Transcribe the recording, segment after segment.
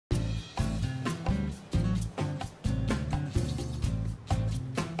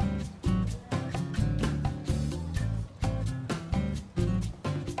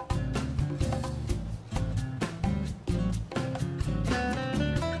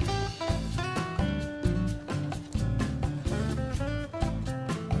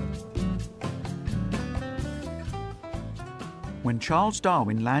When Charles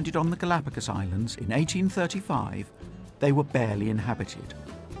Darwin landed on the Galapagos Islands in 1835, they were barely inhabited.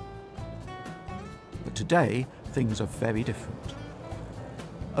 But today, things are very different.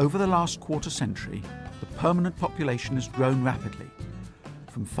 Over the last quarter century, the permanent population has grown rapidly,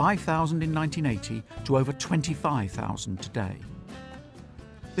 from 5,000 in 1980 to over 25,000 today.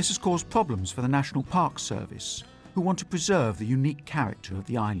 This has caused problems for the National Park Service, who want to preserve the unique character of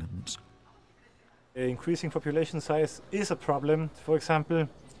the islands. Increasing population size is a problem. For example,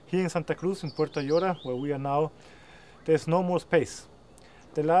 here in Santa Cruz, in Puerto Ayora, where we are now, there's no more space.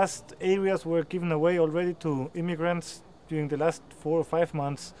 The last areas were given away already to immigrants during the last 4 or 5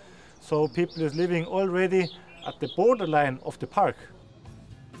 months, so people is living already at the borderline of the park.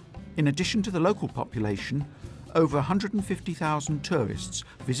 In addition to the local population, over 150,000 tourists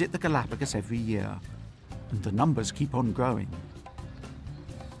visit the Galapagos every year, and the numbers keep on growing.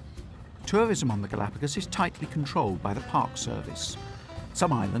 Tourism on the Galapagos is tightly controlled by the Park Service.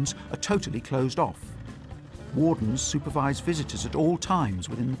 Some islands are totally closed off. Wardens supervise visitors at all times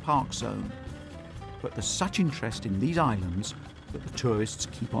within the park zone. But there's such interest in these islands that the tourists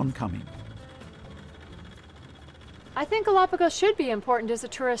keep on coming. I think Galapagos should be important as a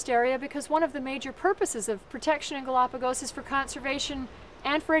tourist area because one of the major purposes of protection in Galapagos is for conservation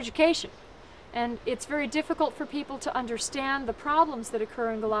and for education. And it's very difficult for people to understand the problems that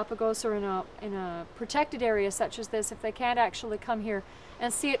occur in Galapagos or in a protected area such as this if they can't actually come here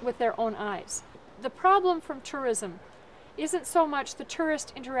and see it with their own eyes. The problem from tourism isn't so much the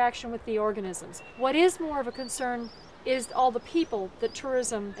tourist interaction with the organisms. What is more of a concern is all the people that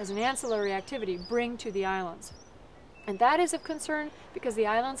tourism as an ancillary activity bring to the islands. And that is of concern because the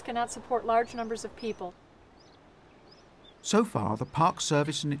islands cannot support large numbers of people. So far, the Park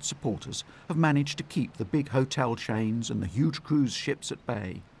Service and its supporters have managed to keep the big hotel chains and the huge cruise ships at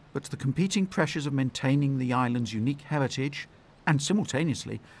bay. But the competing pressures of maintaining the island's unique heritage and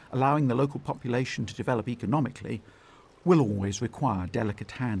simultaneously allowing the local population to develop economically will always require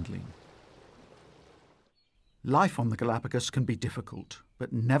delicate handling. Life on the Galapagos can be difficult,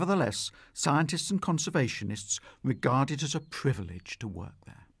 but nevertheless, scientists and conservationists regard it as a privilege to work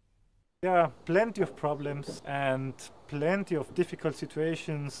there. There are plenty of problems and plenty of difficult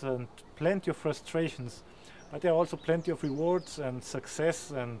situations and plenty of frustrations, but there are also plenty of rewards and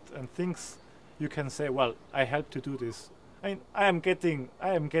success and things you can say, well, I helped to do this. I mean, I am getting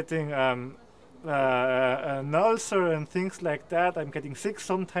an ulcer and things like that. I'm getting sick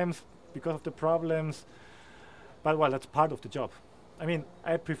sometimes because of the problems, but well, that's part of the job. I mean,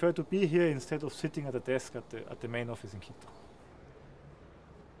 I prefer to be here instead of sitting at a desk at the main office in Quito.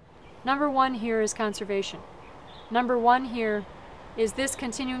 Number one here is conservation. Number one here is this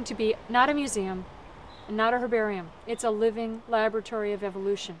continuing to be not a museum and not a herbarium. It's a living laboratory of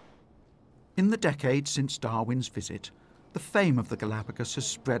evolution. In the decades since Darwin's visit, the fame of the Galapagos has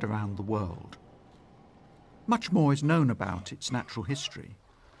spread around the world. Much more is known about its natural history,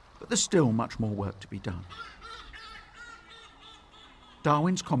 but there's still much more work to be done.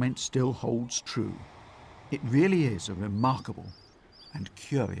 Darwin's comment still holds true. It really is a remarkable and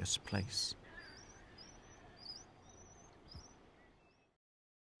curious place.